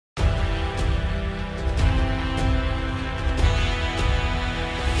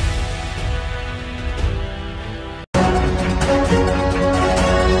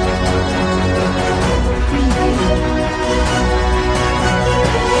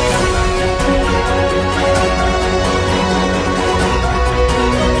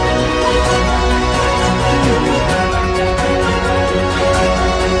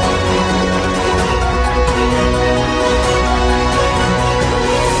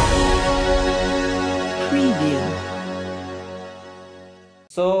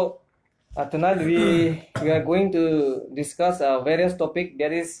Tonight we are going to discuss various topic.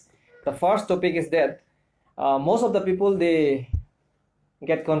 There is the first topic is that most of the people they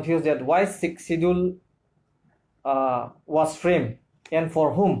get confused that why sixth schedule was framed and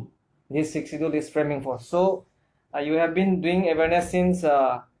for whom this sixth schedule is framing for. So you have been doing awareness since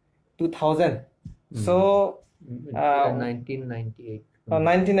 2000. So 1998.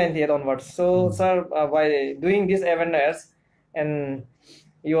 1998 onwards. So sir, by doing this awareness and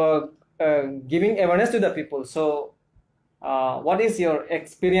you are giving awareness to the people, so what is your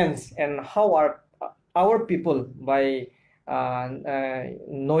experience and how are our people by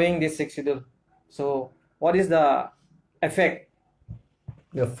knowing this sixth schedule? So what is the effect?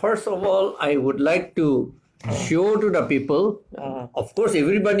 First of all, I would like to show to the people, of course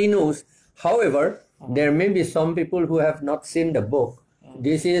everybody knows, however, there may be some people who have not seen the book.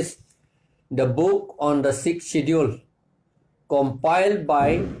 This is the book on the sixth schedule compiled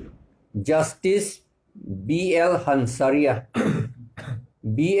by Justice B.L. Hansaria.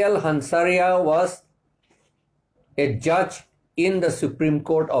 B.L. Hansaria was a judge in the Supreme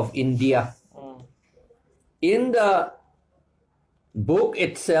Court of India. In the book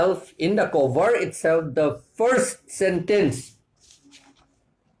itself, in the cover itself, the first sentence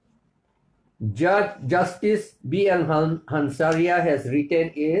Justice B.L. Hansaria has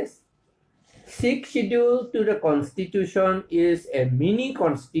written is, Sixth schedule to the Constitution is a mini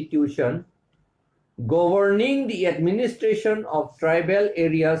constitution governing the administration of tribal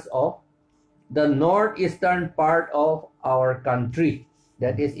areas of the northeastern part of our country,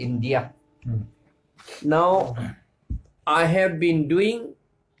 that is India. Now, I have been doing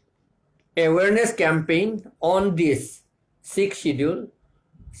awareness campaign on this sixth schedule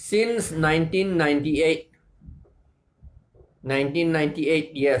since 1998.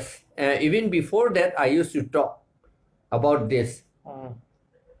 1998, yes. Even before that, I used to talk about this.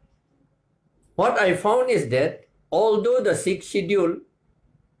 What I found is that although the sixth schedule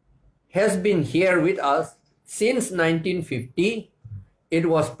has been here with us since 1950, it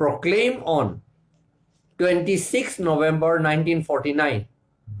was proclaimed on 26 November 1949.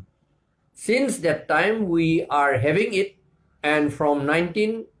 Since that time, we are having it, and from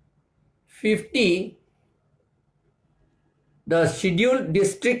 1950, the scheduled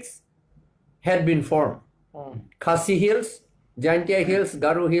districts had been formed. Khasi Hills, Jaintia Hills,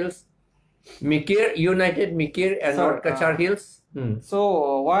 Garo Hills, Mikir, United Mikir and North Kachar Hills.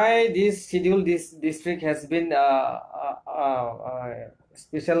 So why this schedule, this district has been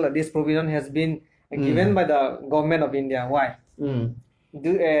special, this provision has been given by the government of India? Why?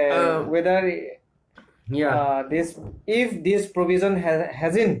 Whether this, if this provision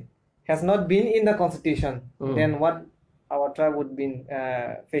has not been in the constitution, then what our tribe would be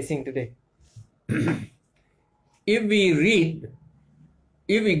facing today? If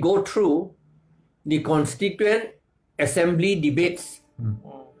we go through the Constituent Assembly debates,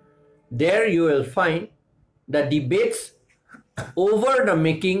 there you will find the debates over the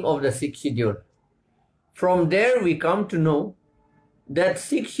making of the sixth schedule. From there we come to know that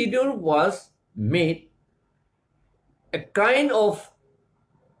sixth schedule was made a kind of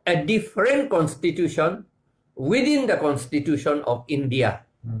a different constitution within the Constitution of India.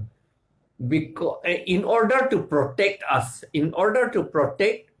 Because in order to protect us, in order to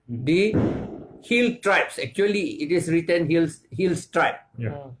protect the hill tribes, actually it is written hills tribe.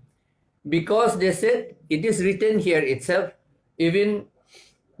 Because they said, it is written here itself, even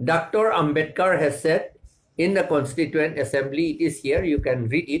Dr. Ambedkar has said in the Constituent Assembly, it is here, you can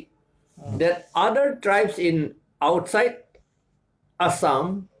read it, that other tribes in outside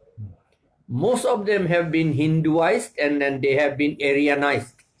Assam, most of them have been Hinduized and then they have been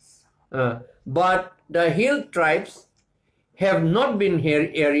Aryanized. But the hill tribes have not been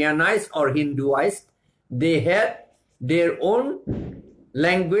Aryanized or Hinduized. They had their own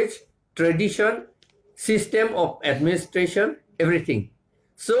language, tradition, system of administration, everything.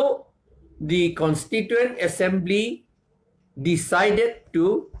 So the Constituent Assembly decided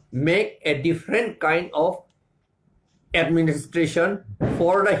to make a different kind of administration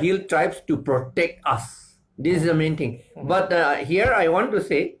for the hill tribes to protect us. This is the main thing. But here I want to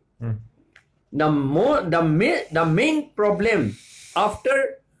say, the main problem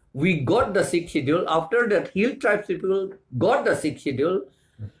after we got the sixth schedule, after that hill tribes people got the sixth schedule,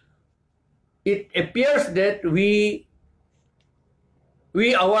 it appears that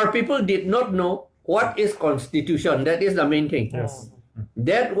our people did not know what is constitution. That is the main thing. Yes.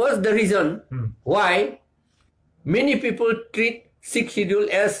 That was the reason why many people treat sixth schedule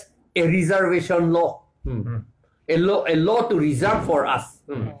as a reservation law. A law to reserve for us.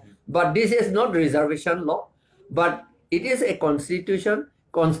 But this is not reservation law, but it is a constitution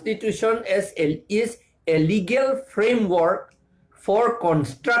constitution is a legal framework for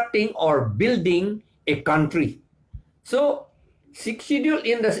constructing or building a country. So, sixth schedule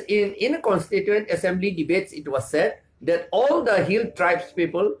in a constituent assembly debates, it was said that all the hill tribes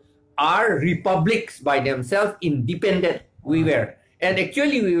people are republics by themselves, independent we were. And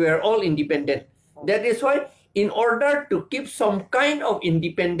actually we were all independent. That is why in order to keep some kind of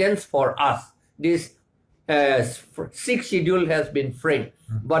independence for us, this sixth schedule has been framed.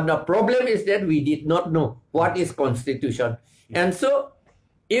 But the problem is that we did not know what is constitution. And so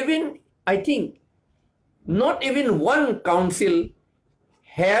even, I think, not even one council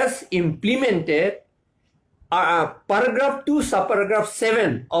has implemented paragraph 2, subparagraph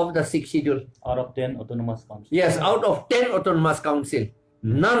 7 of the sixth schedule. Out of 10 autonomous councils. Yes, out of 10 autonomous council,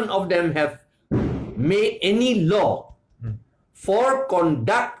 none of them have made any law for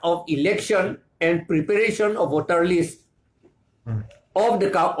conduct of election and preparation of voter list of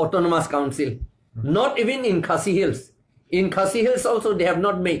the autonomous council. Not even in KHEI Hills. In KHEI Hills also they have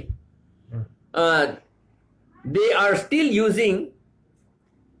not made. They are still using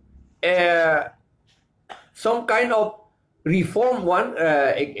some kind of reform one,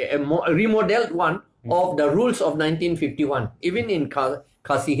 a remodeled one of the rules of 1951, even in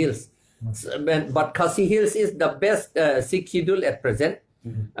KHEI Hills. But KHEI Hills is the best sixth schedule at present.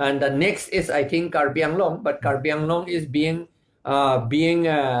 And the next is, I think, Karbi Anglong, but Karbi Anglong is being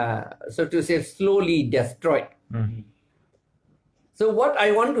so to say, slowly destroyed. So what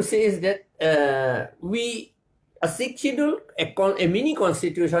I want to say is that a sixth schedule, a mini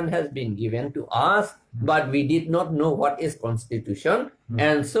constitution has been given to us, but we did not know what is constitution,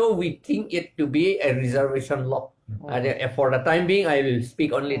 and so we think it to be a reservation law. For the time being, I will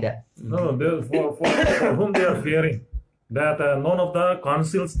speak only that. No, for whom they are fearing that none of the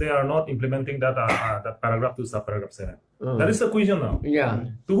councils, they are not implementing that paragraph 2, subparagraph 7. That is the question now. Yeah.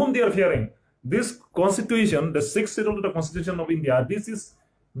 To whom they are fearing? This constitution, the sixth schedule to the constitution of India, this is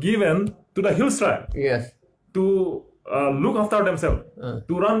given to the Hills tribe. Yes. To look after themselves,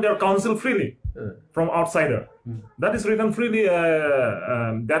 to run their council freely from outsider. That is written freely,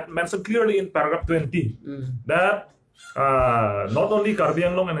 that mentioned clearly in paragraph 20, that not only Karbi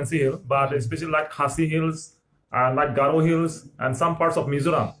Anglong and NC Hill, but especially like KHEI Hills, and like Garo Hills, and some parts of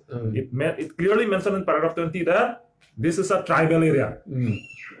Mizoram. It clearly mentioned in paragraph 20 that this is a tribal area.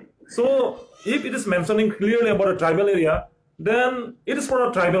 So, if it is mentioning clearly about a tribal area, then it is for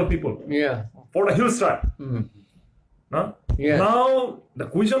a tribal people. Yeah. For the Hills tribe. Yes. Now the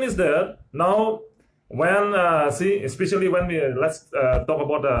question is that now when especially when we let's talk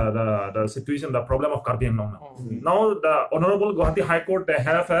about the situation, the problem of Karbi Anglong now. Now the Honorable Guwahati High Court, they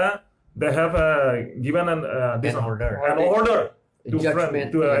have given an order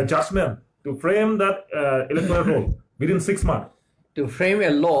to a judgment to frame that electoral roll within 6 months. To frame a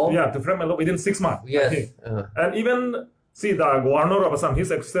law. Yeah, to frame a law within 6 months. Yes. And even see the Governor of Assam,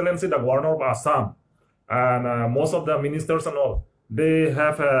 His Excellency the Governor of Assam, and most of the ministers and all, they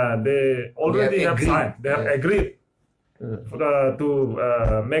have already have signed. They have agreed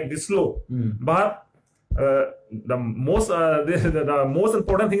to make this law. But the most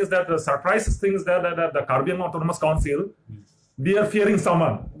important thing is that the surprise thing is that the Karbi Anglong Autonomous Council, they are fearing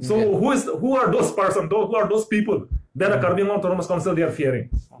someone. So who are those persons? Who are those people that the Karbi Anglong Autonomous Council they are fearing?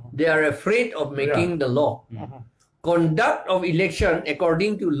 They are afraid of making the law. Conduct of election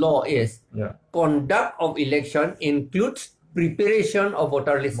according to law is conduct of election includes preparation of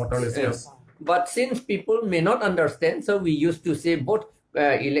voter lists. Yes. But since people may not understand, so we used to say both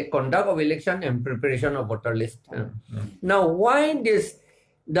conduct of election and preparation of voter list. Now, why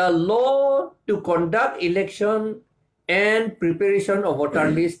the law to conduct election and preparation of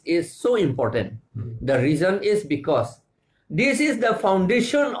voter list is so important? The reason is because this is the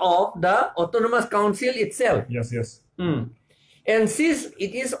foundation of the autonomous council itself. Yes, yes. And since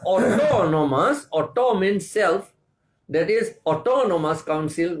it is autonomous, auto means self, that is autonomous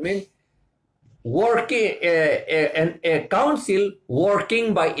council means working, a council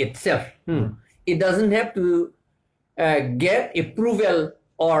working by itself. It doesn't have to get approval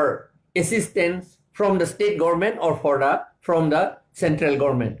or assistance from the state government or from the central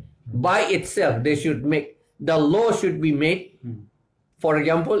government. By itself, they should make, the law should be made. For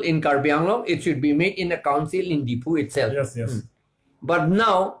example, in Karbi Anglong, it should be made in a council in Dipu itself. Yes, yes. But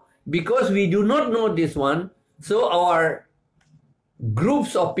now, because we do not know this one, so our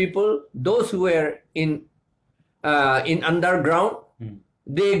groups of people, those who were in underground,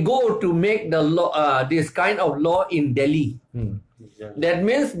 they go to make the law, this kind of law in Delhi. That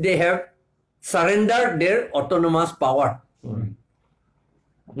means they have surrendered their autonomous power.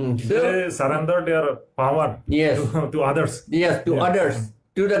 They surrender their power to others. Yes, to others.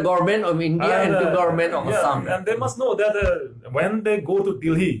 to the government of India and to government of Assam. And they must know that when they go to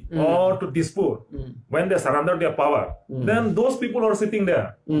Delhi or to Dispur, when they surrender their power, then those people are sitting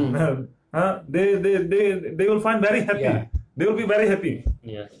there. They will find very happy. Yeah. They will be very happy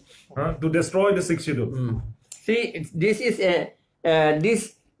to destroy the sixth schedule. See, this is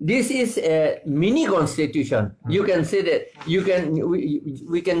a mini constitution. You can say that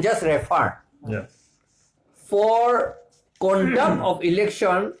we can just refer. Yes. For conduct of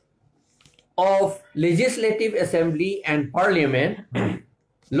election of legislative assembly and parliament,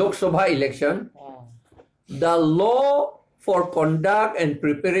 Lok Sabha election, the law for conduct and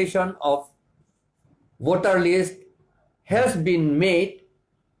preparation of voter list has been made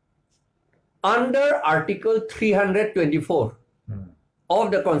under Article 324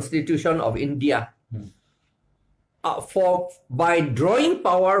 of the Constitution of India. By drawing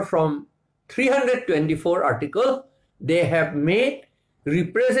power from 324 article, they have made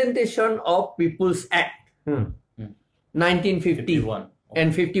Representation of People's Act 1950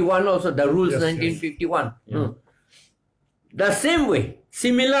 and 51 also, the rules 1951. The same way,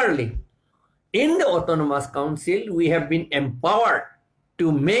 similarly, in the Autonomous Council, we have been empowered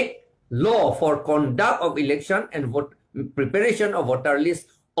to make law for conduct of election and preparation of voter list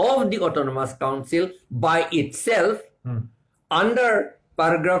of the Autonomous Council by itself under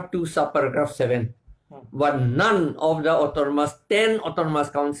paragraph 2, subparagraph 7. But none of the 10 Autonomous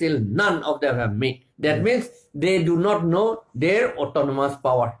Council, none of them have made. That means they do not know their autonomous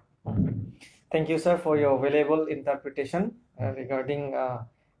power. Thank you, sir, for your valuable interpretation regarding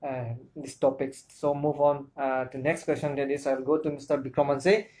these topics. So move on to next question. That is, I'll go to Mr.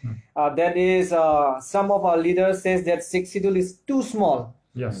 Bikramanse. That is, some of our leaders says that sixth schedule is too small.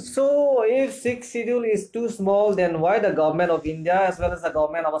 Yes. So if sixth schedule is too small, then why the government of India as well as the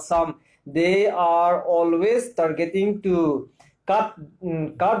government of Assam, they are always targeting to cut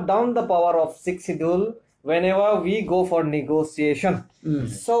down the power of sixth schedule whenever we go for negotiation?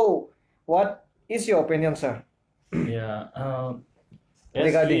 So what is your opinion, sir?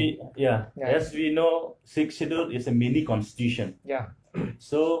 As we know, sixth schedule is a mini constitution.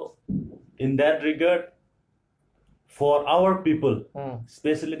 So in that regard, for our people,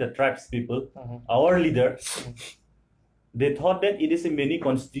 especially the tribes people, our leaders, they thought that it is a mini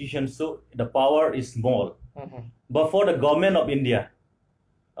constitution, so the power is small. But for the government of India,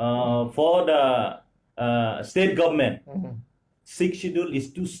 for the state government, sixth schedule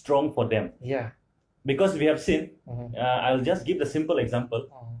is too strong for them. Because we have seen, I'll just give the simple example,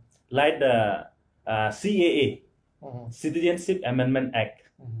 like the CAA, Citizenship Amendment Act.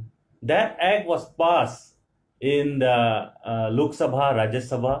 That act was passed in the Lok Sabha, Rajya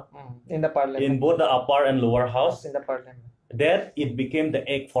Sabha, in the parliament, in both the upper and lower house. In the parliament. That it became the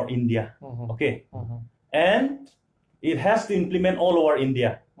act for India. And it has to implement all over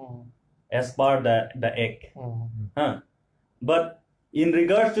India as per the act. But in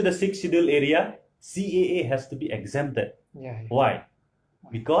regards to the sixth schedule area, CAA has to be exempted. Why?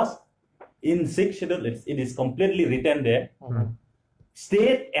 Because in sixth schedule, it is completely written there.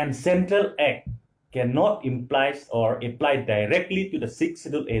 State and central act cannot imply or apply directly to the sixth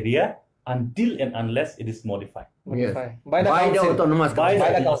schedule area until and unless it is modified. By the Autonomous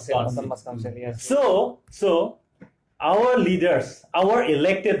Council. Yes. So our leaders, our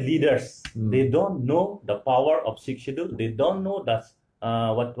elected leaders, they don't know the power of sixth schedule. They don't know that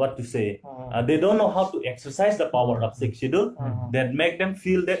what to say. They don't know how to exercise the power of sixth schedule. That make them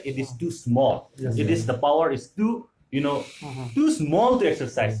feel that it is too small. The power is too too small to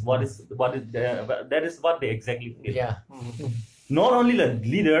exercise. That is what they exactly feel. Not only the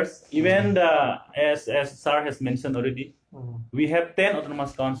leaders, even as Sir has mentioned already, we have 10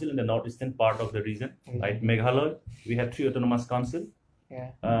 autonomous council in the northeastern part of the region. Like Meghalaya, we have 3 autonomous council.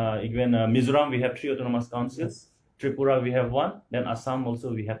 Even Mizoram, we have 3 autonomous councils. Tripura, we have 1. Then Assam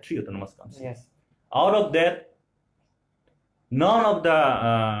also, we have 3 autonomous councils. Out of that, none of the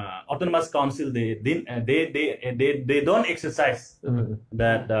autonomous council they don't exercise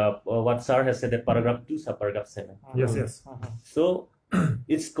that what Sir has said, that paragraph 2, subparagraph 7. So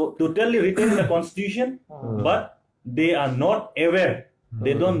it's totally written in the constitution, but they are not aware.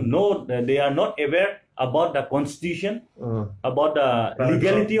 They don't know. They are not aware about the constitution, about the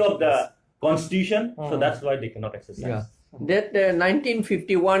legality of the constitution. So that's why they cannot exercise. That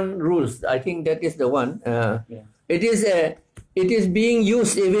 1951 rules, I think that is the one. It is being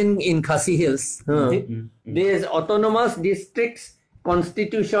used even in Khasi Hills. There is Autonomous Districts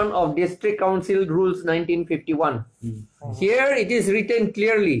Constitution of District Council Rules 1951. Here it is written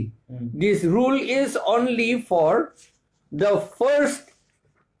clearly. This rule is only for the first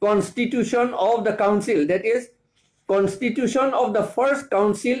constitution of the council, that is constitution of the first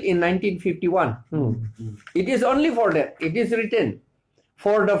council in 1951. It is only for that. It is written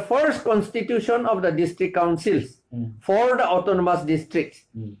for the first constitution of the district councils for the autonomous districts.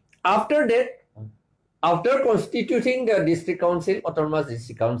 After that, after constituting the district council, autonomous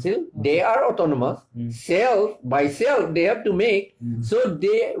district council, they are autonomous. Self by self, they have to make. So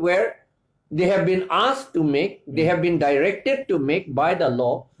they have been asked to make. They have been directed to make by the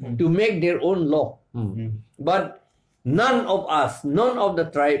law to make their own law. But none of us, none of the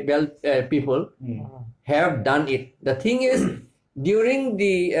tribal people have done it. The thing is, during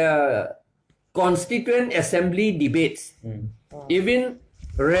the Constituent Assembly debates, even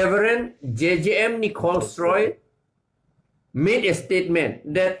Reverend J.J.M. Nichols Roy made a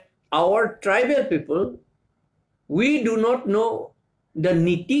statement that our tribal people, we do not know the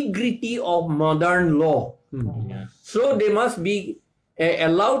nitty-gritty of modern law. So they must be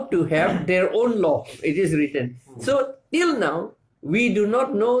allowed to have their own law. It is written. So till now, we do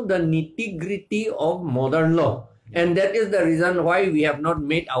not know the nitty-gritty of modern law. And that is the reason why we have not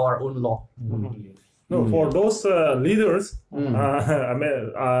made our own law. No, for those leaders,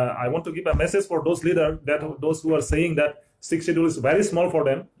 I want to give a message for those leaders, that those who are saying that 6th schedule is very small for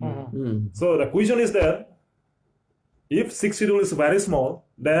them. So the question is that if 6th schedule is very small,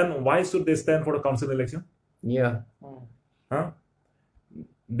 then why should they stand for the council election? Yeah.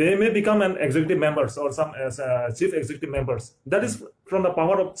 They may become an executive members or some as chief executive members. That is from the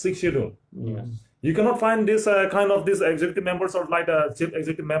power of 6th schedule. You cannot find this kind of these executive members or like chief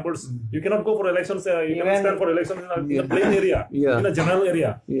executive members. You cannot go for elections. You cannot stand for elections in a plain area, in a general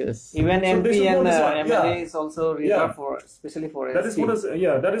area. Yes. Even So MP and MLA MLA is also reserved for, especially for That is ST. for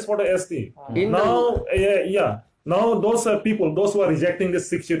the, that is for the ST. In Now, now those people, those who are rejecting this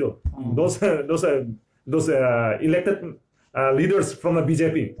 6th schedule, those elected leaders from the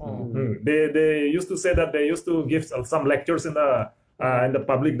BJP, they used to say that they used to give some lectures in the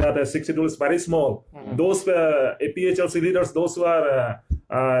public that 6th schedule is very small. Those APHLC leaders, those who are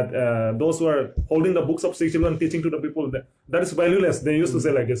holding the books of 6th schedule and teaching to the people, that is valueless. They used to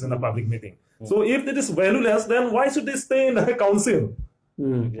say like this in a public meeting. So if it is valueless, then why should they stay in the council?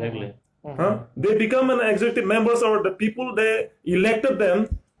 Exactly. They become an executive members, or the people they elected them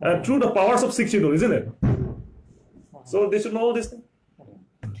through the powers of 6th schedule, isn't it? So they should know this thing.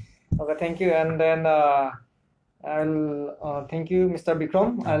 Okay, thank you. And then I'll thank you, Mr.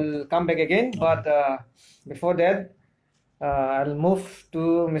 Bikram. I'll come back again, but before that, I'll move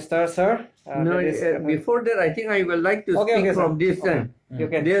to Mr. Sir. Before that, I think I would like to speak from this time.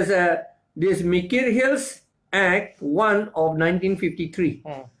 There's this Mikir Hills Act 1 of 1953.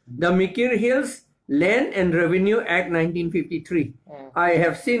 The Mikir Hills Land and Revenue Act 1953. I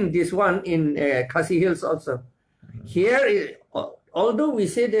have seen this one in Khasi Hills also. Here, although we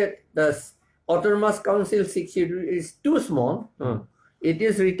say that the Autonomous Council 6th schedule is too small, it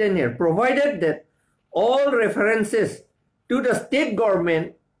is written here, provided that all references to the state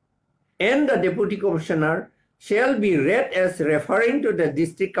government and the deputy commissioner shall be read as referring to the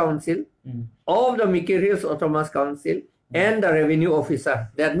district council of the Mikir Hills Autonomous Council and the revenue officer.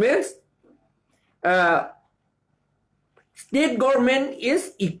 That means state government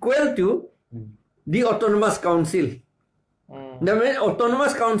is equal to the autonomous council. The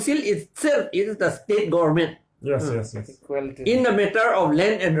autonomous council itself is the state government. Yes. In the matter of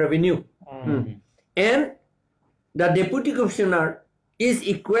land and revenue. And the deputy commissioner is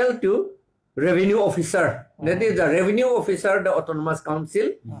equal to revenue officer. That is, the revenue officer, the autonomous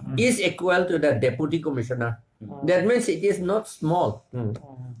council, is equal to the deputy commissioner. That means it is not small.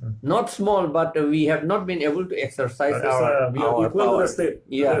 Not small, but we have not been able to exercise our we are equal power. to the state.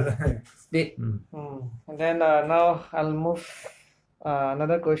 Yeah. State. And then now I'll move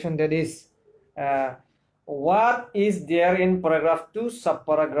another question, that is, what is there in paragraph 2,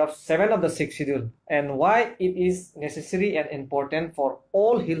 subparagraph 7 of the 6th schedule, and why it is necessary and important for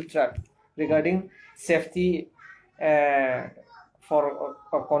all hill tribes regarding safety for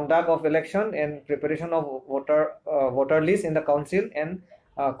conduct of election and preparation of voter list in the council and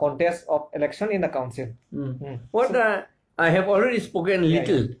contest of election in the council. What I have already spoken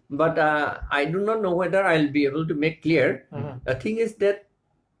little, but I do not know whether I'll be able to make clear. The thing is that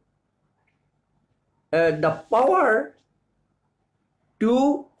the power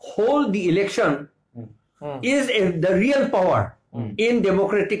to hold the election is the real power in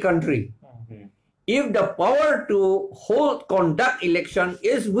democratic country. If the power to conduct election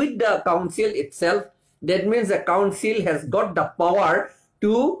is with the council itself, that means the council has got the power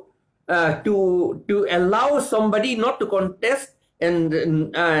to allow somebody not to contest and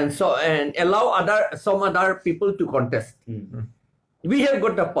allow some other people to contest. We have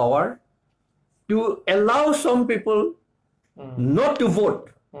got the power to allow some people not to vote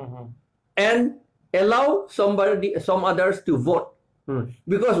and allow some others to vote.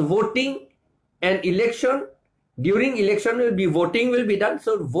 Because voting and election, during election voting will be done.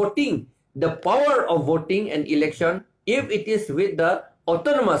 So voting, the power of voting and election, if it is with the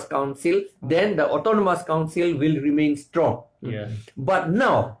autonomous council, then the autonomous council will remain strong. Yes. But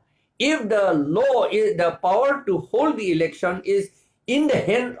now, if the law is the power to hold the election is in the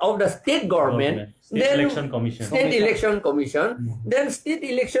hand of the state government, State then Election Commission. State Election Commission, then State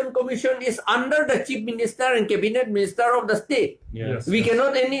Election Commission is under the Chief Minister and Cabinet Minister of the state. Yes. We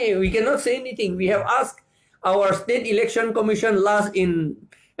cannot say anything. We have asked our State Election Commission last in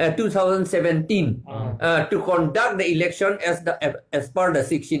 2017 to conduct the election as per the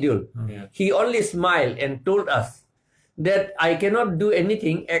 6th schedule. He only smiled and told us that I cannot do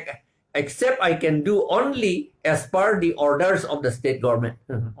anything except I can do only as per the orders of the state government.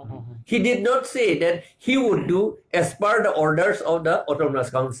 He did not say that he would do as per the orders of the autonomous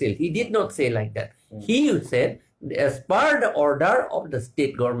council. He did not say like that. He said as per the order of the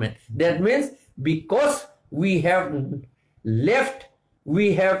state government. That means because we have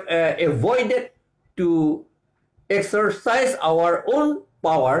avoided to exercise our own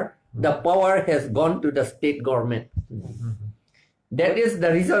power, the power has gone to the state government. That is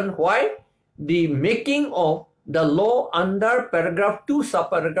the reason why the making of the law under paragraph 2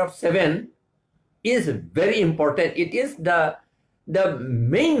 subparagraph 7 is very important. It is the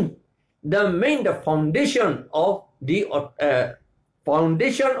foundation of the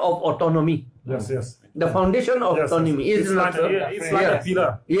foundation of autonomy. Yes. The foundation of autonomy is it's not like, it's like a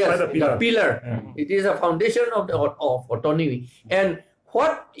pillar. Yes, It's like a the pillar. It is a foundation of the of autonomy. And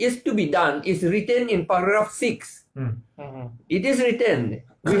what is to be done is written in paragraph 6. It is written.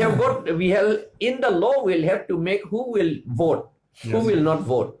 We have in the law we'll have to make who will vote, who will not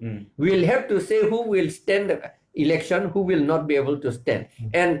vote. We'll have to say who will stand the election, who will not be able to stand.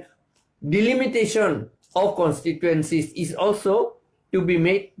 And delimitation of constituencies is also to be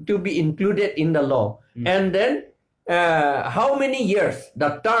included in the law. And then how many years,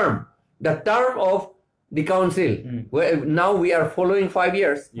 the term of the council. Now we are following 5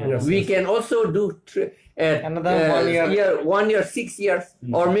 years. We can also do another 1 year, 6 years,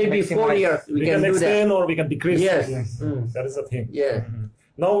 or maybe 4 years. We can do extend that. or we can decrease. Yes. That is the thing. Yeah.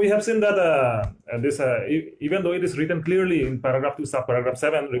 Now we have seen that even though it is written clearly in paragraph 2 subparagraph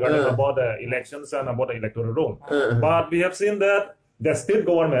 7 regarding about the elections and about the electoral roll, but we have seen that the state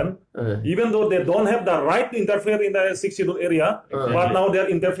government, even though they don't have the right to interfere in the 6th schedule area, but now they are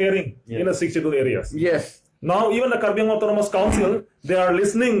interfering in the 6th schedule areas. Yes. Now even the Karbiang Autonomous Council, they are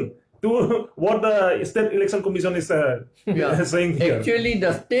listening to what the State Election Commission is saying here. Actually,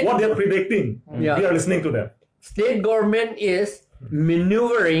 the state, what they are predicting, we are listening to them. State government is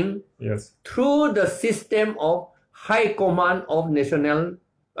maneuvering through the system of high command of national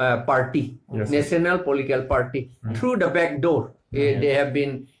party, national political party, through the back door. They have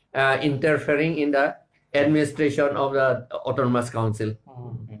been interfering in the administration of the Autonomous Council.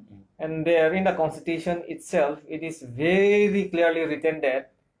 And there in the constitution itself, it is very clearly written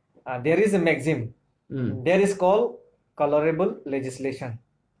that there is a maxim. There is called colorable legislation.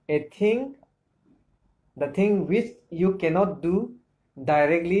 The thing which you cannot do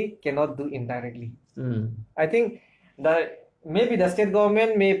directly, cannot do indirectly. I think that maybe the state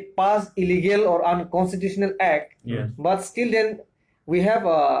government may pass illegal or unconstitutional act, but still then we have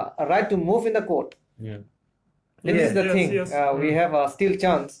a right to move in the court. This is the thing. We have a still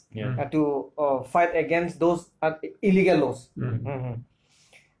chance to fight against those illegal laws.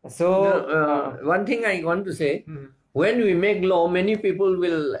 So one thing I want to say, when we make law, many people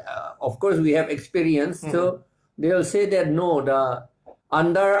will, of course we have experience, so they will say that no,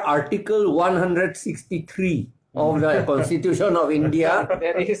 under Article 163 of the Constitution of India,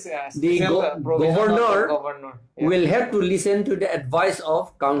 there is the governor will have to listen to the advice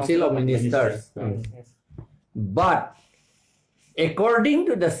of Council of Ministers. But according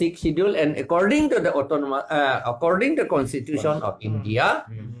to the 6th schedule and according to the according to the Constitution of India,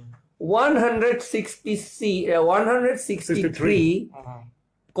 163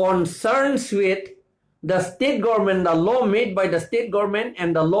 concerns with the state government, the law made by the state government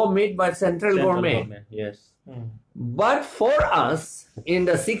and the law made by central government. Yes. But for us, in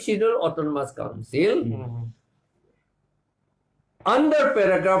the 6th schedule Autonomous Council, under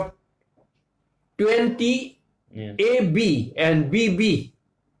paragraph 20 AB and BB,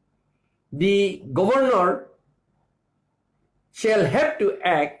 the governor shall have to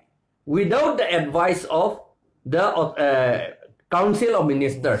act without the advice of the Council of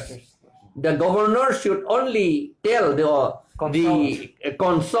Ministers. The governor should only tell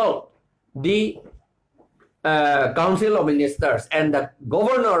consult the Council of Ministers, and the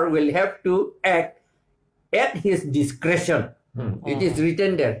governor will have to act at his discretion. It is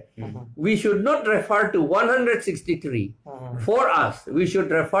written there. We should not refer to 163. For us, we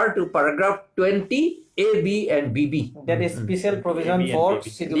should refer to paragraph 20, A, B, and BB. That is special provision AB and for BB.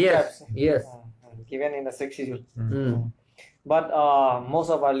 scheduled Yes, tribes. yes. Given in the 6th schedule. Mm. But most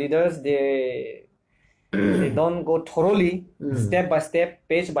of our leaders, they don't go thoroughly, step by step,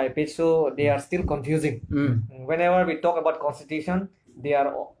 page by page, so they are still confusing. Whenever we talk about constitution, they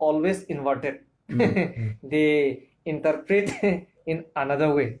are always inverted. They interpret in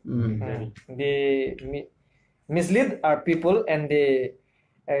another way. They mislead our people, and they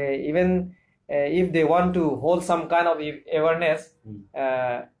even if they want to hold some kind of awareness,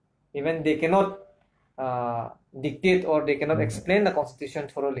 even they cannot dictate, or they cannot explain the constitution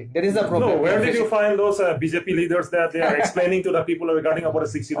thoroughly. There is a problem. No, where did you find those BJP leaders that they are explaining to the people regarding about the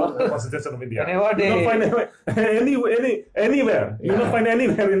 6 schedule constitution of India? Whenever You don't find anywhere. You don't find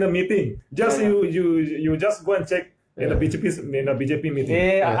anywhere in the meeting. Just you just go and check in the BJP meeting.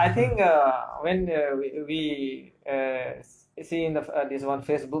 I think when we see in the this one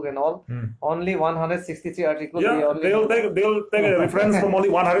Facebook and all, only 163 articles. They'll take a reference from only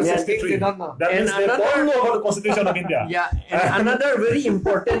 163. they don't know. That And means they don't know about the constitution of India. Yeah, and another very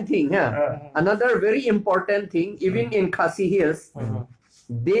important thing, another very important thing, even in Khasi Hills,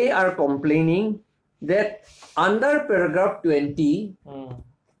 they are complaining that under paragraph 20,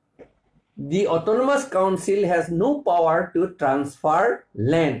 the Autonomous Council has no power to transfer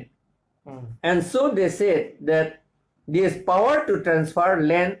land. And so they said that this power to transfer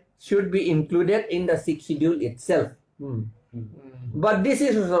land should be included in the 6th schedule itself. But this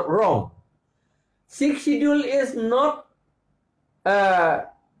is wrong. 6th schedule is not an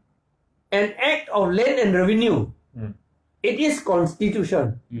act of land and revenue. It is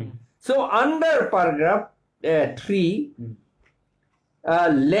constitution. So under paragraph 3,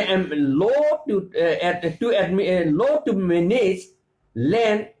 law to manage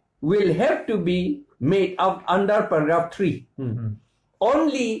land will have to be made up under paragraph 3.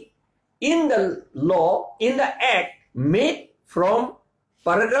 Only in the law, in the act made from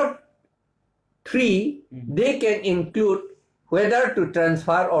paragraph 3, they can include whether to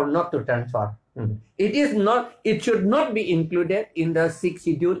transfer or not to transfer. It should not be included in the 6th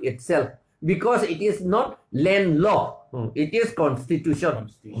schedule itself, because it is not land law. It is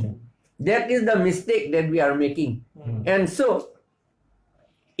constitution. That is the mistake that we are making. And so,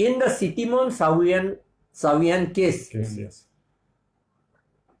 in the Sitimon Sawian case, Yes.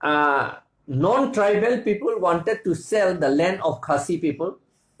 non-tribal people wanted to sell the land of Khasi people,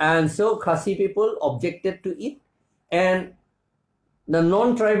 and so Khasi people objected to it, and the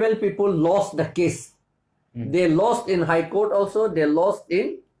non-tribal people lost the case. They lost in High Court also, they lost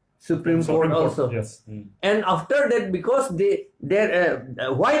in Supreme Court also. Yes. And after that, because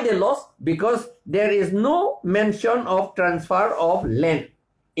why they lost? Because there is no mention of transfer of land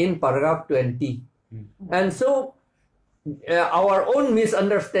in paragraph 20. And so our own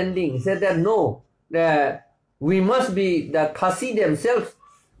misunderstanding said that no, we must be the Khasi themselves,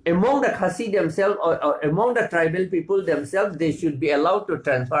 among the Khasi themselves, or among the tribal people themselves, they should be allowed to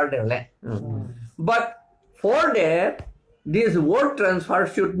transfer their land. But for that, this word transfer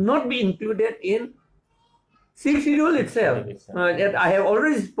should not be included in 6th schedule itself. That I have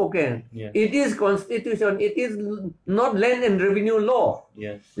already spoken. It is constitution. It is not land and revenue law.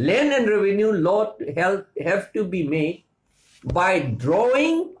 Land and revenue law have to be made by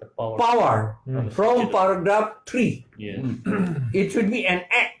drawing power from paragraph 3. It should be an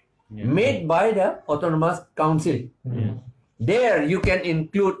act made by the Autonomous Council. There you can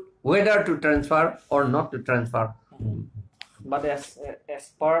include whether to transfer or not to transfer. But as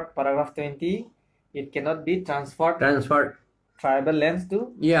per paragraph 20, it cannot be transferred tribal lands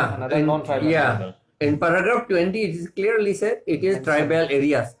to another non-tribal. In paragraph 20, it is clearly said it is tribal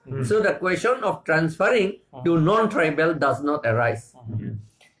areas. So the question of transferring to non-tribal does not arise.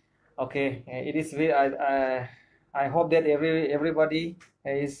 Okay, it is. I hope that everybody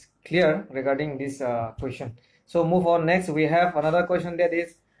is clear regarding this question. So move on. Next, we have another question that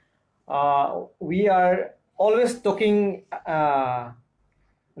is, we are always talking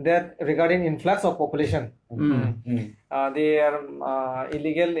that regarding influx of population.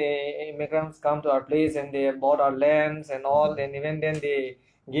 Illegal immigrants come to our place and they bought our lands and all, and even then they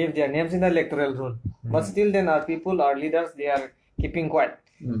gave their names in the electoral roll. But still then our people, our leaders, they are keeping quiet.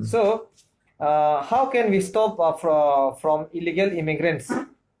 So how can we stop from illegal immigrants?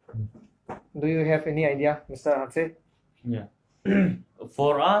 Do you have any idea, Mr. Hanse?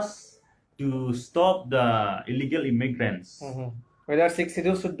 For us to stop the illegal immigrants, Whether 6th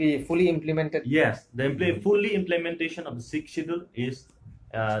schedule should be fully implemented. Yes, the fully implementation of the 6th schedule is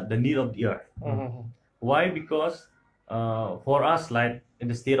the need of the earth. Why? Because for us, like in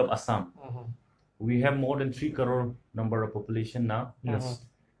the state of Assam, we have more than 3 crore number of population now. Yes.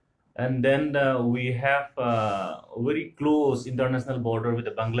 And then we have a very close international border with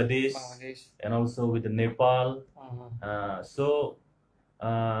the Bangladesh, and also with the Nepal. So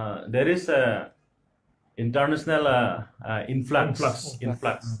there is a international influx.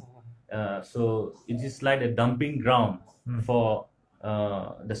 So it is like a dumping ground for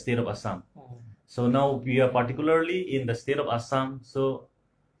the state of Assam. So now we are particularly in the state of Assam. So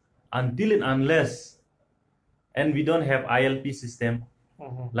until and unless, and we don't have ILP system.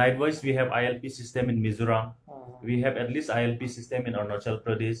 Likewise, we have ILP system in Mizoram. We have at least ILP system in Arunachal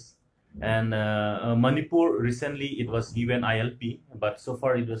Pradesh. And Manipur, recently it was given ILP, but so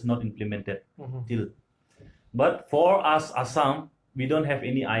far it was not implemented till. But for us, Assam, we don't have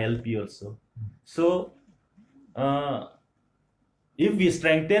any ILP also. So if we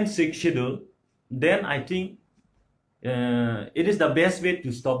strengthen 6th schedule, then I think it is the best way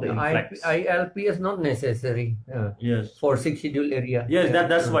to stop the influx. ILP is not necessary Yes. for 6th schedule area. Yes,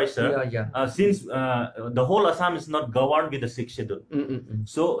 that's why, sir. Yeah. Since the whole Assam is not governed with the 6th schedule,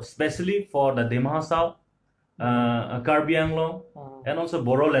 so especially for the Demha South, Karbi Anglong, and also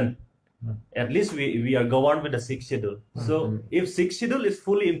Boroland, at least we are governed with the 6th schedule. So if 6th schedule is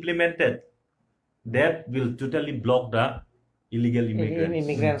fully implemented, that will totally block the illegal immigrants.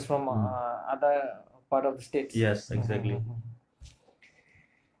 Immigrants from other part of the states. Yes, exactly.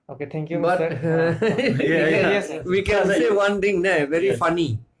 Okay, thank you, But sir. Yes. we can say one thing there, very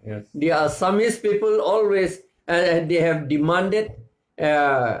funny. Yes. The Assamese people always they have demanded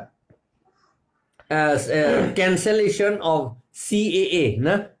as cancellation of CAA,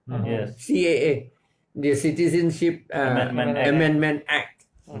 nah? Yes. CAA, the Citizenship Amendment Act.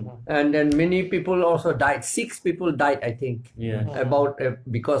 And then many people also died. 6 people died, I think, about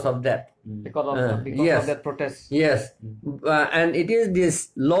because of that. Because of that protest. Yes, and it is this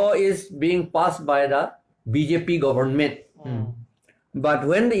law is being passed by the BJP government. But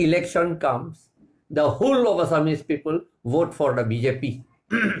when the election comes, the whole of Assamese people vote for the BJP.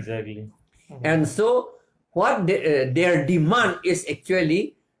 Exactly. And so what their demand is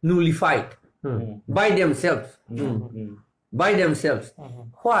actually nullified by themselves. By themselves.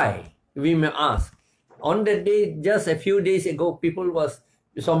 Why? We may ask. On the day, just a few days ago,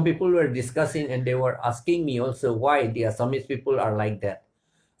 some people were discussing and they were asking me also why the Assamese people are like that.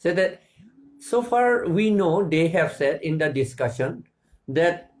 So that so far we know, they have said in the discussion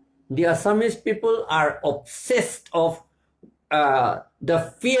that the Assamese people are obsessed of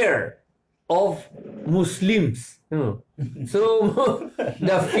the fear of Muslims. So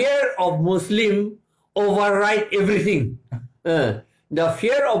the fear of Muslim override everything. The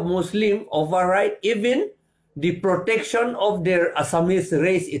fear of Muslim override even the protection of their Assamese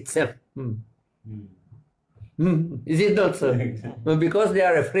race itself. Is it not so? Because they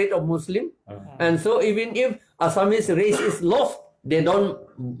are afraid of Muslim. And so even if Assamese race is lost, they don't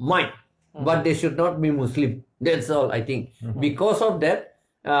mind. But they should not be Muslim. That's all, I think. Because of that,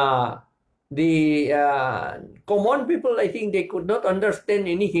 the common people, I think they could not understand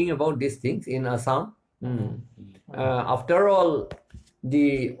anything about these things in Assam. After all,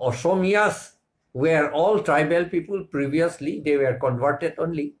 the Assamese were all tribal people previously. They were converted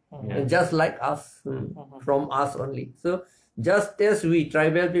only, just like us, from us only. So just as we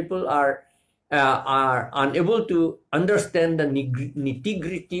tribal people are unable to understand the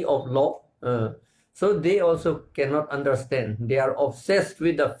nitty-gritty of law, so they also cannot understand. They are obsessed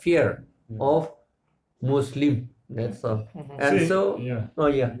with the fear of Muslim. That's all. And See, so,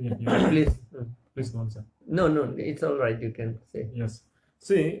 please. Please go on, sir. No, it's all right. You can say. Yes.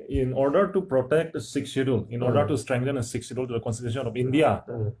 See, in order to protect the 6th schedule, in order to strengthen the 6th schedule to the Constitution of India,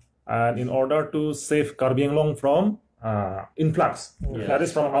 and in order to save Karbi Anglong from influx, that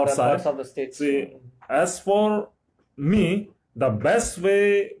is from outside. Parts of the state. See, as for me, the best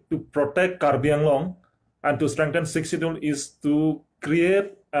way to protect Karbi Anglong and to strengthen 6th schedule is to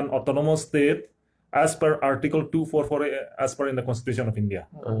create an autonomous state as per Article 244 as per in the Constitution of India.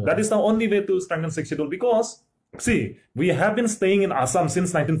 That is the only way to strengthen 6th schedule, because see, we have been staying in Assam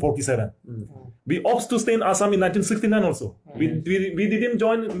since 1947. We opted to stay in Assam in 1969 also. We didn't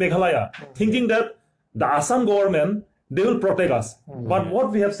join Meghalaya thinking that the Assam government, they will protect us. But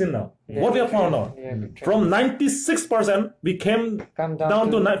what we have seen now, what we have found out, from 96% we came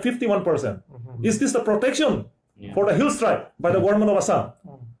down to 51%. Is this the protection for the hill tribe by the government of Assam?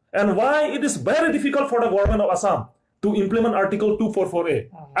 And why it is very difficult for the government of Assam to implement Article 244A,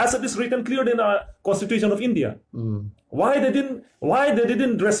 as it is written clearly in the Constitution of India. Why they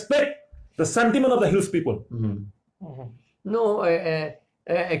didn't respect the sentiment of the hills people? No,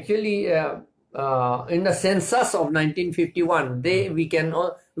 actually, in the census of 1951,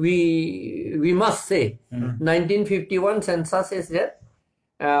 we must say 1951 census is that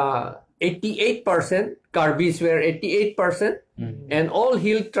 88% Karbis were 88%, and all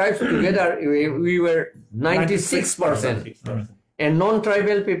hill tribes together we were 96%, and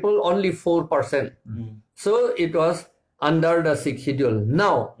non-tribal people only 4%. So it was under the 6th schedule.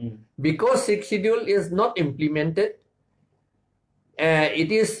 Now, because 6th schedule is not implemented,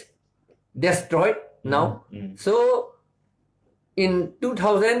 it is destroyed now. So in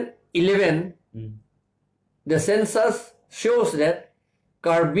 2011, the census shows that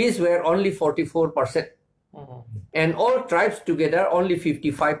Karbis were only 44%, and all tribes together only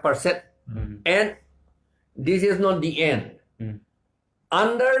 55%. And this is not the end.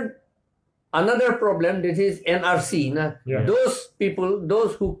 Under another problem, this is NRC. Those people,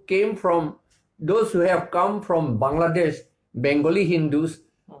 those who have come from Bangladesh, Bengali Hindus,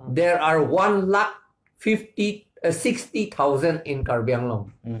 there are 1,60,000 in Karbi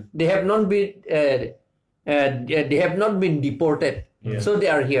Anglong. They have not been deported, so they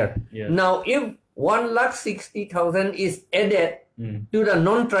are here. Now, if 1,60,000 is added to the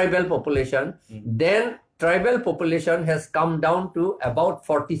non-tribal population, then tribal population has come down to about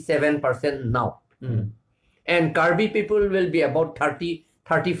 47% now. And Karbi people will be about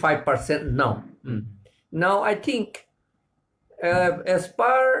 35% now. Now, I think as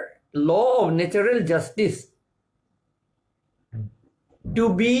per law of natural justice,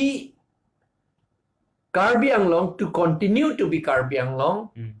 to be Karbi Anglong, to continue to be Karbi Anglong,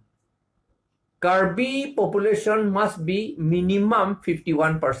 Karbi population must be minimum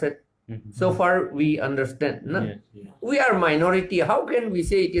 51%. So far we understand. We are minority. How can we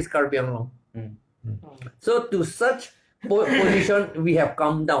say it is Karbi Anglong? So to such position we have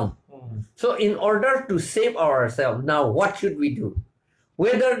come down. So in order to save ourselves, now what should we do?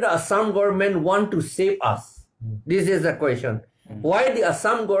 Whether the Assam government want to save us, this is the question. Why the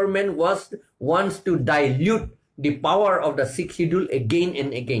Assam government wants to dilute the power of the 6th schedule again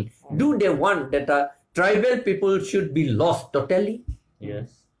and again? Do they want that the tribal people should be lost totally?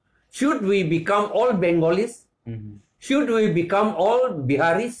 Yes. Should we become all Bengalis? Should we become all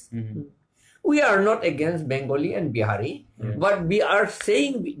Biharis? We are not against Bengali and Bihari, but we are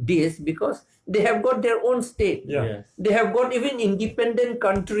saying this because they have got their own state. They have got even independent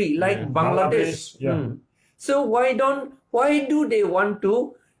country like Bangladesh. So why do they want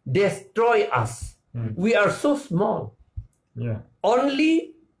to destroy us? We are so small.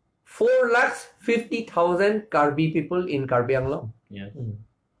 Only 4,50,000 Karbi people in Karbi Anglong.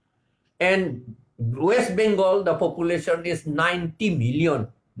 And West Bengal, the population is 90 million.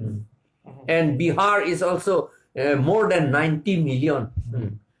 And Bihar is also more than 90 million.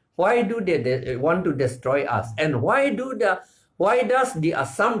 Why do they want to destroy us? And why does the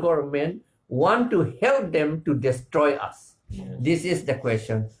Assam government want to help them to destroy us? This is the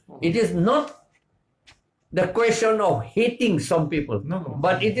question. It is not the question of hating some people,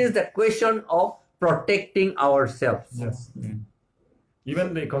 but it is the question of protecting ourselves.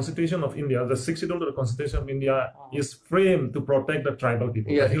 Even the Constitution of India, the 6th schedule of the Constitution of India is framed to protect the tribal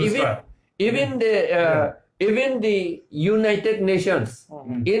people. Even the United Nations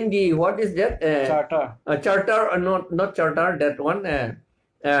in the what is that charter, not charter, that one that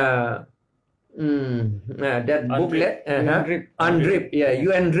booklet,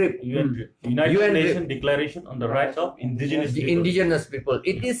 UNDRIP, United Nations Declaration on the Rights of Indigenous People.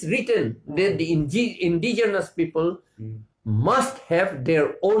 It is written that the indigenous people must have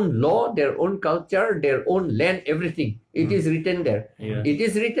their own law, their own culture, their own land, everything. It is written there. It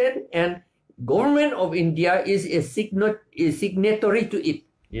is written, and government of India is a signatory to it.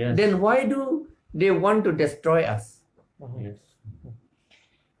 Then why do they want to destroy us?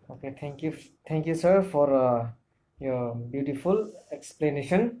 Okay, thank you, sir, for your beautiful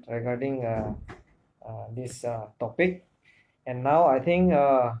explanation regarding this topic. And now I think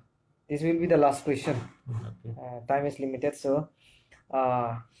this will be the last question. Time is limited, so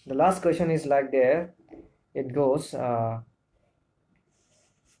the last question is like there. It goes,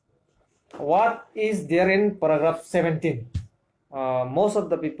 what is there in paragraph 17? Most of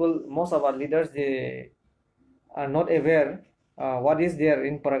the people, most of our leaders, they are not aware what is there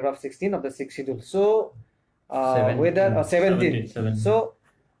in paragraph 16 of the 6th schedule. So whether 17. So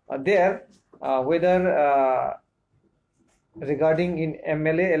there whether regarding in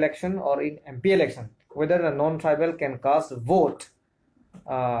MLA election or in MP election, whether a non-tribal can cast vote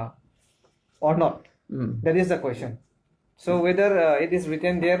or not. That is the question. So whether it is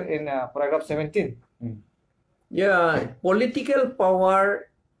written there in paragraph 17. Yeah, political power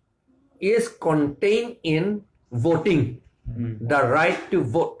is contained in voting, the right to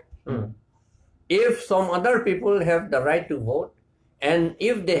vote. If some other people have the right to vote, and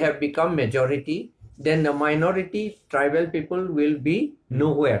if they have become majority, then the minority tribal people will be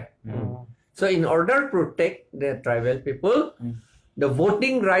nowhere. So in order to protect the tribal people, the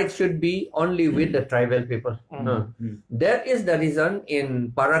voting rights should be only with the tribal people. That is the reason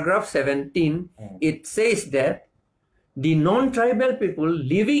in paragraph 17, it says that the non-tribal people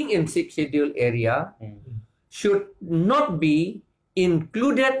living in 6th schedule area should not be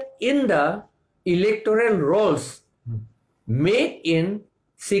included in the electoral rolls made in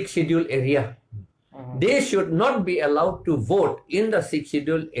 6th schedule area. They should not be allowed to vote in the 6th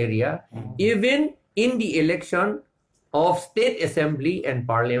schedule area, even in the election of state assembly and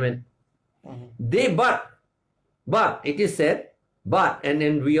parliament. But it is said, and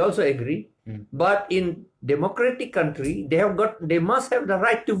then we also agree, but in democratic country, they must have the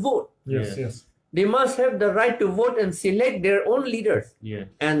right to vote. Yes. They must have the right to vote and select their own leaders.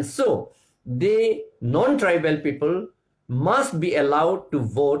 And so, the non-tribal people must be allowed to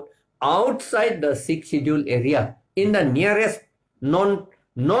vote outside the 6th schedule area, in the nearest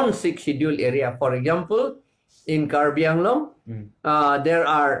non-6th schedule area. For example, in Karbi Anglong, there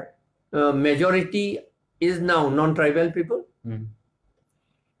are majority is now non-tribal people.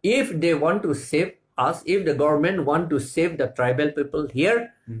 If they want to save us, if the government want to save the tribal people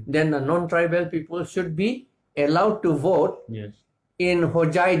here, then the non-tribal people should be allowed to vote in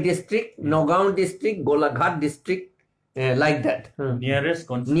Hojai district, Nagaon district, Golaghat district, like that. Nearest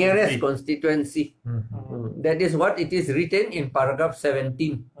constituency. That is what it is written in paragraph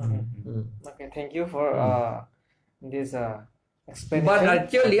 17. Okay, thank you for this explanation. But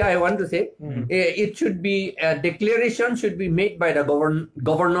actually, I want to say, it should be, a declaration should be made by the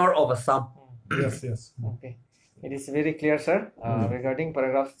governor of Assam. Yes. Okay, it is very clear, sir, regarding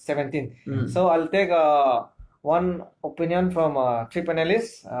paragraph 17. So I'll take one opinion from three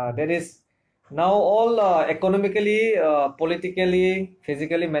panelists. That is, now all economically, politically,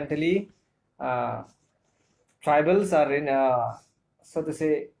 physically, mentally, tribals are in, so to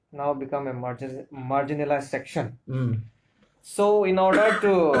say, now become a marginalized section. So in order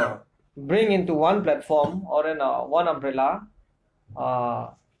to bring into one platform or in one umbrella,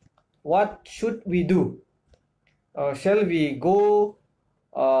 what should we do? Shall we go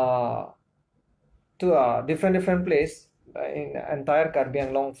to a different place in entire Karbi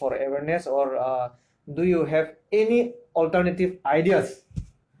Anglong for awareness, or do you have any alternative ideas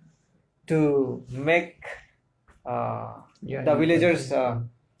to make the villagers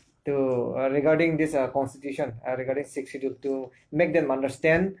to regarding this constitution, regarding 6th schedule, to make them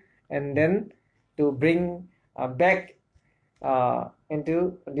understand, and then to bring back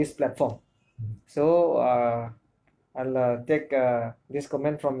into this platform? So I'll take this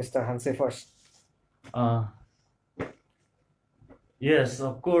comment from Mr. Hanse first. Yes,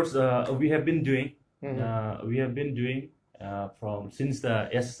 of course. We have been doing. From since the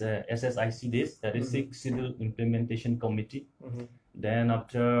SSIC days, that is 6th Schedule Implementation Committee. Then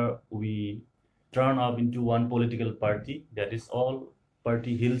after we turn up into one political party, that is All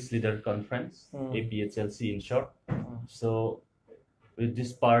Party Hills Leader Conference, APHLC in short. So with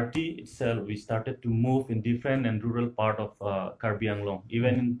this party itself, we started to move in different and rural part of Karbi Anglong.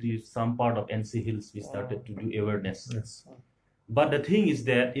 Even in some part of NC Hills, we started to do awareness. But the thing is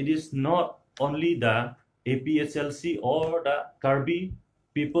that it is not only the APHLC or the Karbi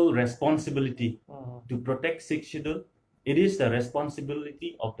people responsibility to protect 6th schedule. It is the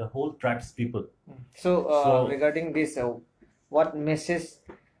responsibility of the whole tribes people. So regarding this, what message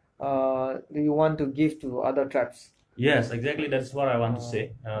do you want to give to other tribes? Yes, exactly. That's what I want to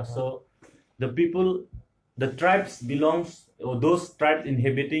say. So the people, the tribes belongs, or those tribes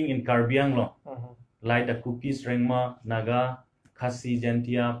inhabiting in Karbi Anglong, like the Kukis, Rengma, Naga, Khasi,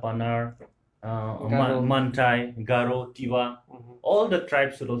 Jantia, Panar, Mantai, Garo, Tiwa, all the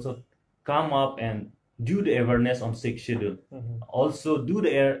tribes should also come up and do the awareness on 6th schedule. Also do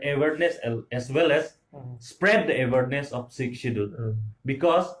the awareness as well as spread the awareness of 6th schedule.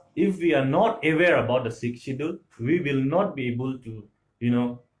 Because if we are not aware about the 6th schedule, we will not be able to,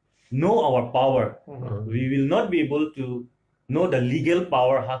 know our power. We will not be able to know the legal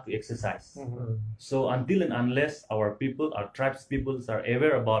power how to exercise. So until and unless our people, our tribes peoples are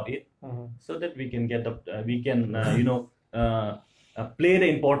aware about it, so that we can get play the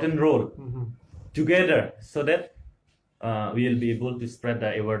important role together, so that we will be able to spread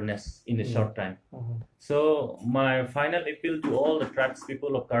the awareness in a short time. So my final appeal to all the tribes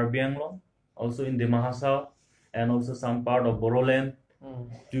people of Karbi Anglong, also in the Mahasau, and also some part of Boroland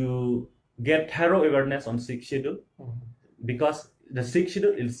to get thorough awareness on sixth schedule, because the sixth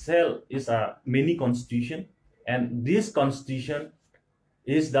schedule itself is a mini constitution, and this constitution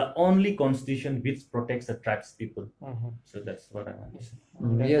is the only constitution which protects the tribes people. So that's what I want to say.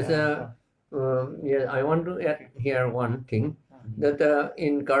 Yes, yes, I want to add here one thing, that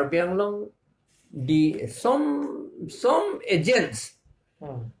in Karbi Anglong,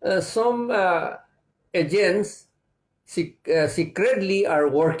 some agents secretly are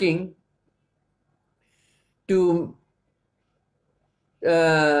working to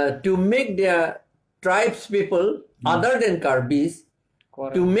make their tribes people other than Karbis,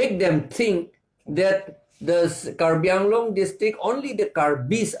 to make them think that the Karbi Anglong district, only the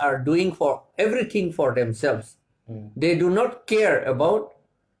Karbis are doing for everything for themselves. They do not care about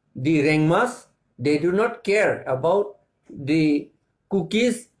the Rengmas, they do not care about the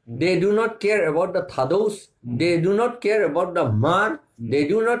cookies, they do not care about the Thados, they do not care about the Mar, they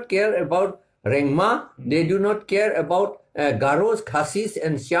do not care about Rengma, they do not care about Garos, Khasis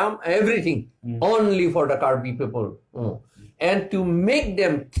and Syam, everything, only for the Karbi people. And to make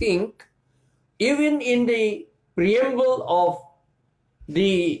them think, even in the preamble of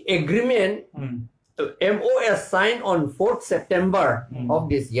the agreement, MOS signed on 4th September of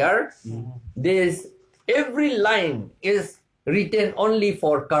this year, there's every line is written only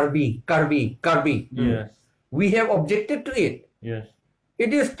for Karbi, Karbi, Karbi. Yes. We have objected to it. Yes.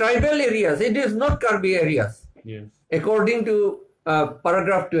 It is tribal areas, it is not Karbi areas, Yes. according to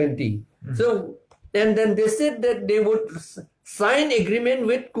paragraph 20. So, and then they said that they would sign agreement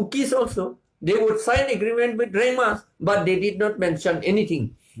with cookies also. They would sign agreement with Rengmas, but they did not mention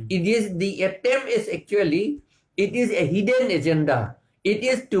anything. It is, the attempt is actually, it is a hidden agenda. It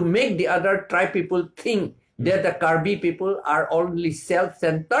is to make the other tribe people think that the Karbi people are only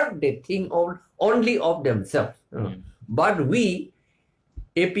self-centered. They think only of themselves. But we,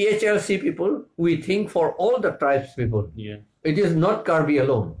 APHLC people, we think for all the tribes people. Yeah. It is not Karbi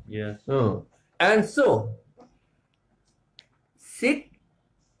alone. Yes. And so,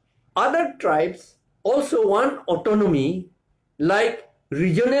 other tribes also want autonomy, like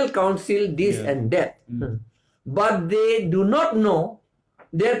regional council, this and that. But they do not know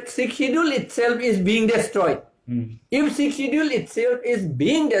that sixth schedule itself is being destroyed. If sixth schedule itself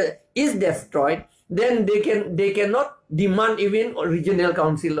is destroyed, then they cannot demand even a regional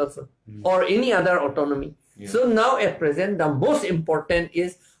council also, or any other autonomy. So now at present, the most important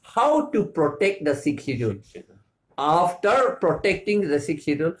is how to protect the sixth schedule. After protecting the sixth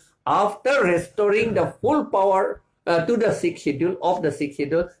schedule, after restoring the full power to the sixth schedule of the sixth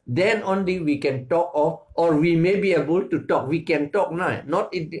schedule, then only we can talk of, or we may be able to talk. We can talk now,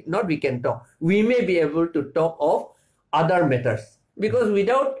 not we can talk. We may be able to talk of other matters, because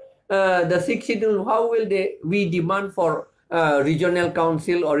without the sixth schedule, how will we demand for regional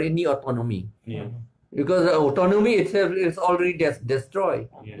council or any autonomy? Because the autonomy itself is already destroyed.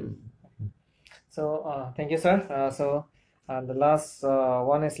 So thank you, sir. So the last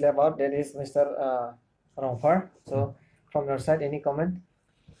one is left out, that is Mr. Rongfar. So from your side, any comment?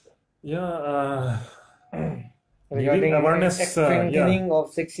 Yeah. Regarding awareness, strengthening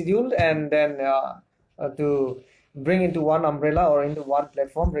of sixth schedule, and then to bring into one umbrella or into one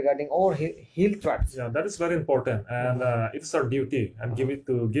platform regarding all hill tribes. Yeah, that is very important, and it's our duty and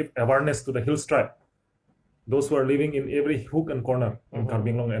give awareness to the hill tribe, those who are living in every hook and corner in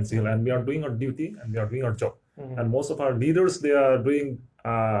Karbi Anglong and Sihil, and we are doing our duty and we are doing our job. And most of our leaders, they are doing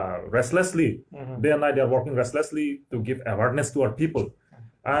restlessly, day and night. They are working restlessly to give awareness to our people,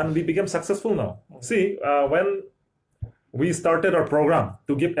 and we became successful now. See, when we started our program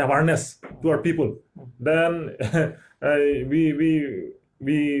to give awareness to our people, then we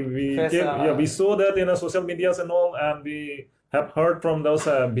saw that in social medias and all, and we have heard from those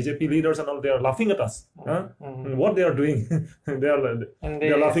BJP leaders and all. They are laughing at us. What they are doing, they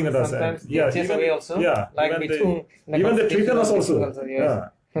are laughing at us. And, even they threaten us also.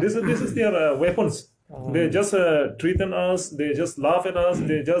 This is their weapons. They just threaten us. They just laugh at us.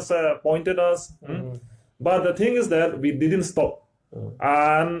 They just point at us. But the thing is that we didn't stop,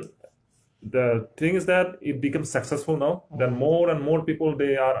 and the thing is that it becomes successful now. Then more and more people,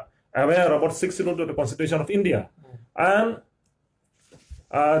 they are aware about 6 schedule to the Constitution of India, and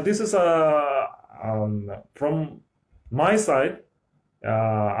this is from my side.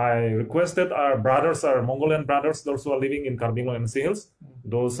 I requested our brothers, our Mongolian brothers, those who are living in Karbi Anglong and Sihils,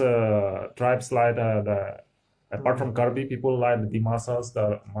 those tribes like apart from Karbi, people like the Dimasas,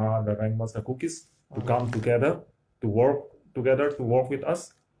 the Ma, the Rengmas, the Kukis, to come together, to work with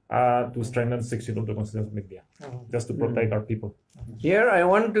us, to strengthen 6 schedule to the Constitution of India, just to protect our people. Here I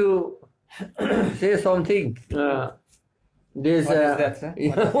want to say something. This What is that, sir?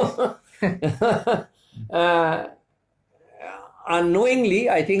 Unknowingly,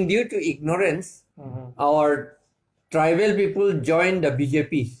 I think due to ignorance, our tribal people joined the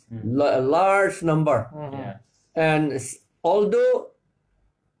BJP, a large number. Yeah. And although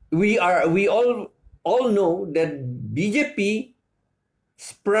we all know that BJP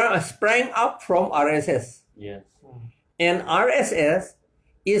sprang up from RSS, Yes. and RSS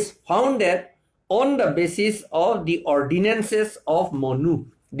is founded on the basis of the ordinances of Manu.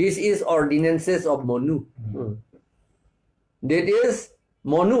 This is ordinances of Manu. That is,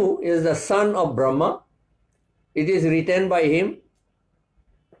 Manu is the son of Brahma. It is written by him.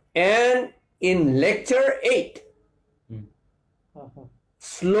 And in lecture 8,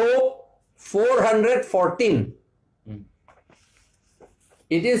 slope 414,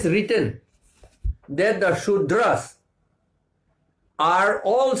 it is written that the Shudras are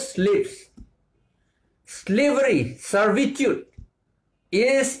all slaves. Slavery, servitude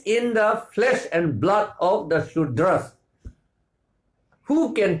is in the flesh and blood of the Shudras.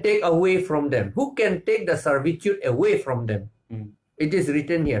 Who can take away from them? Who can take the servitude away from them? It is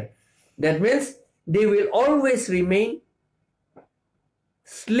written here. That means they will always remain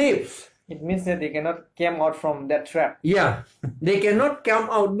slaves. It means that they cannot come out from that trap. Yeah, they cannot come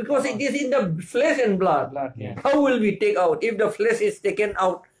out because it is in the flesh and blood. Yeah. How will we take out? If the flesh is taken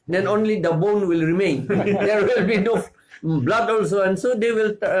out, then only the bone will remain. There will be no blood also, and so they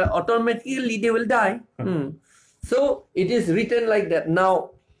will automatically they will die. So it is written like that.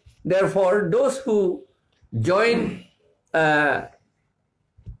 Now, therefore, those who join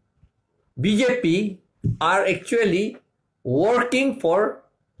BJP are actually working for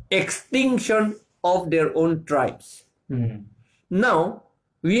extinction of their own tribes. Now,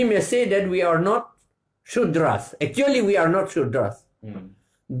 we may say that we are not Shudras. Actually, we are not Shudras.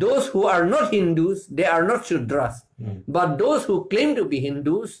 Those who are not Hindus, they are not Shudras. But those who claim to be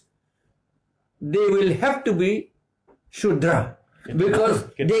Hindus, they will have to be Shudra. Because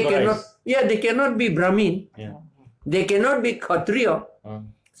they cannot, they cannot be Brahmin. They cannot be Kshatriya.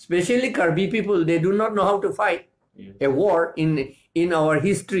 Especially Karbi people, they do not know how to fight a war in our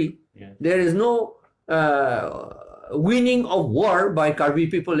history. There is no winning of war by Karbi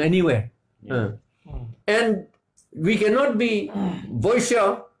people anywhere. And we cannot be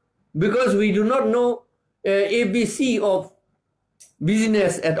Vaishya because we do not know ABC of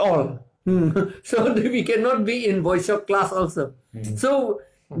business at all. So we cannot be in Vaishya class also. So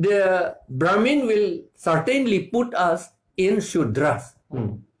the Brahmin will certainly put us in Shudras.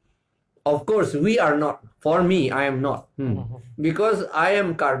 Of course, we are not. For me, I am not. Because I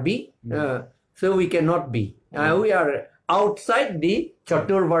am Karbi, so we cannot be. We are outside the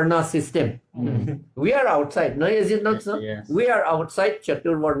Chaturvarna system. We are outside. No, is it not so? Yes. We are outside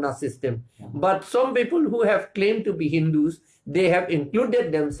Chaturvarna system. But some people who have claimed to be Hindus, they have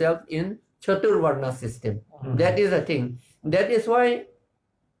included themselves in Chaturvarna system. That is a thing. That is why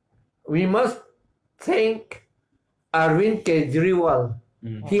we must thank Arvind Kejriwal.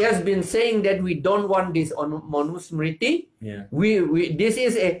 He has been saying that we don't want this Manusmriti.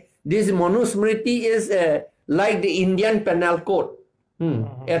 This Manusmriti is like the Indian Penal Code.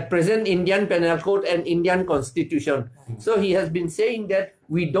 At present, Indian Penal Code and Indian Constitution. So he has been saying that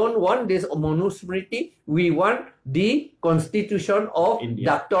we don't want this Manusmriti. We want the Constitution of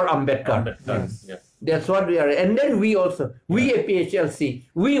Dr. Ambedkar. That's what we are. And then we also, we APHLC,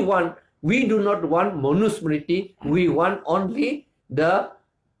 we do not want Manusmriti. We want only the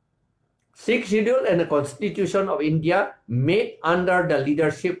 6th schedule and the Constitution of India made under the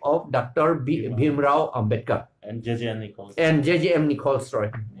leadership of Dr. Bhimrao Ambedkar And JJM Nichols. and JJM Nichols Roy.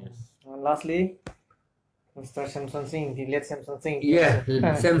 Lastly, Mr. Samson Singh, the late Samson Singh. Yeah,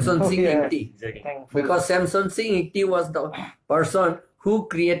 Samson Singh Ikti. Thankful. Because Samson Singh Ikti was the person who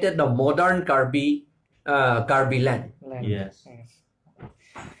created the modern Karbi land. Yes.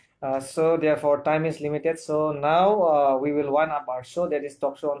 So therefore time is limited, so now we will wind up our show, that is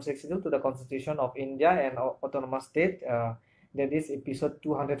talk show on 6th schedule to the Constitution of India and autonomous state, that is episode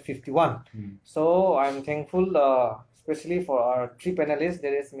 251. So I'm thankful especially for our 3 panelists,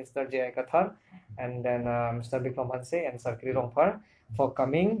 that is Mr. J.I. Kathar and then Mr. Bikram Hanse and Sir Kiri Rongphar for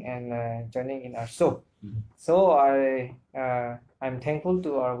coming and joining in our show. So I'm thankful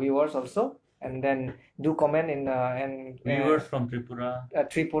to our viewers also, and then do comment in Viewers from Tripura,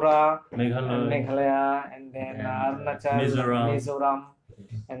 Meghalaya, and then Arunachal, Mizoram,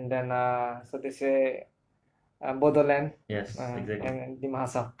 and then so they say Bodoland, exactly. and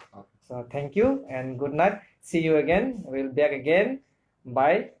Dimahasa. So thank you and good night. See you again. We'll be back again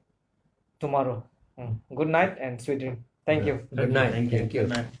by tomorrow. Good night and sweet dream. Thank you. Good night. Thank you. Thank you. Good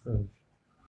night.